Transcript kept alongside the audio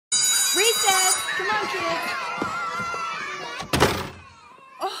Recess! Come on, kids.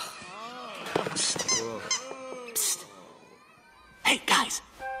 Oh. Psst. Hey, guys.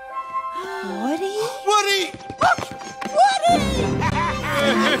 Woody? Woody! Woody!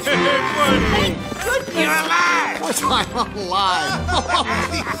 Hey, good. You're alive! I'm alive.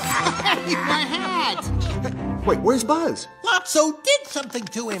 Hey, my hat! Wait, where's Buzz? Lotso did something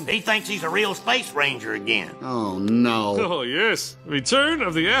to him. He thinks he's a real space ranger again. Oh, no. Oh, yes. Return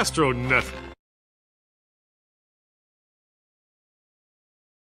of the astronaut.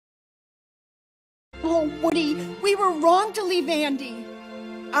 Oh, Woody, we were wrong to leave Andy.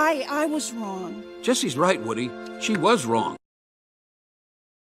 I was wrong. Jessie's right, Woody. She was wrong.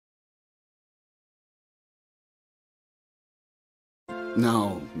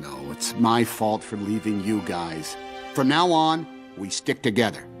 No, it's my fault for leaving you guys. From now on, we stick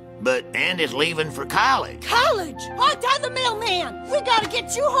together. But Andy's leaving for college. College? I'm the mailman. We gotta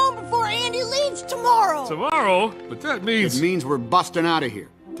get you home before Andy leaves tomorrow. Tomorrow? But that means... It means we're busting out of here.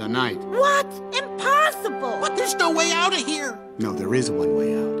 Tonight. What? Impossible. But there's no way out of here. No, there is one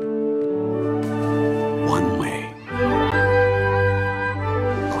way out. One way.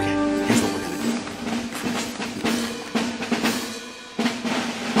 Okay, here's what we're gonna do.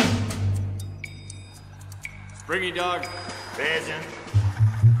 Springy dog. Pheasant.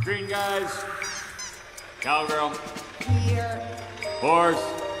 Green guys. Cowgirl. Here. Horse.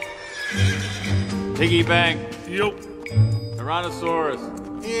 Piggy bank. Yup. Tyrannosaurus.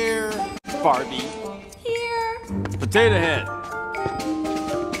 Here. Barbie. Here. Potato head.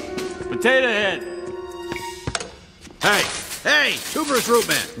 Potato head. Hey, Tuberous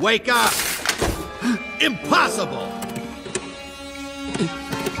Rootman, wake up! Impossible!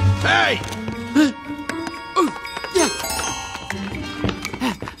 Hey!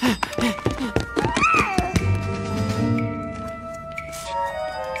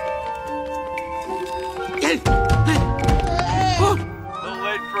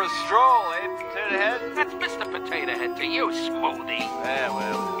 For a stroll, eh, Potato Head? That's Mr. Potato Head to you, Smoothie. Yeah,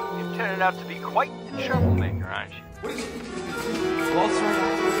 well, you're turning out to be quite the troublemaker, aren't you?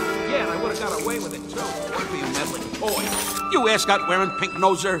 Yeah, and I would have got away with it, too. What for you meddling toy? You ascot-wearing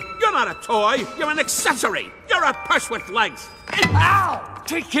pink-noser. You're not a toy. You're an accessory. You're a purse with legs. Ow!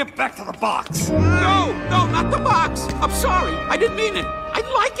 Take him back to the box. No, not the box. I'm sorry. I didn't mean it. I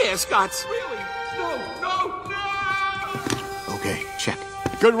like ascots. Really? No. Okay, check.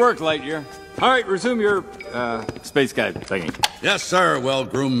 Good work, Lightyear. All right, resume your, space guide thingy. Yes, sir,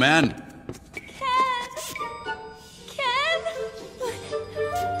 well-groomed man. Ken?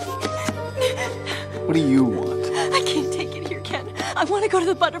 What do you want? I can't take it here, Ken. I want to go to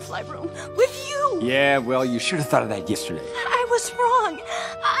the butterfly room with you. Yeah, well, you should have thought of that yesterday. I was wrong.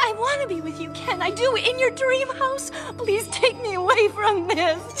 I want to be with you, Ken. I do, in your dream house. Please take me away from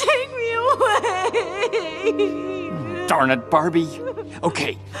this. Take me away. Darn it, Barbie.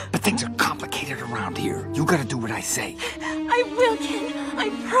 Okay, but things are complicated around here. You gotta do what I say. I will, Ken. I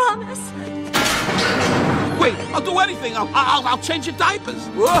promise. Wait, I'll do anything. I'll change your diapers.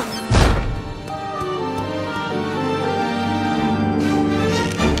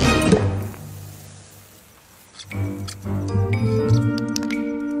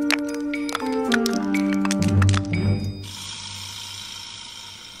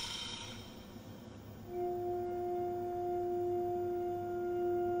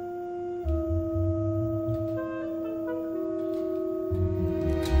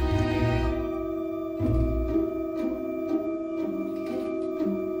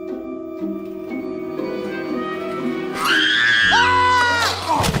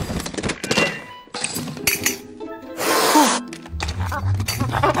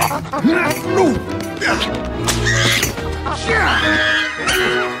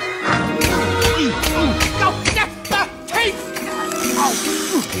 Go get the tape!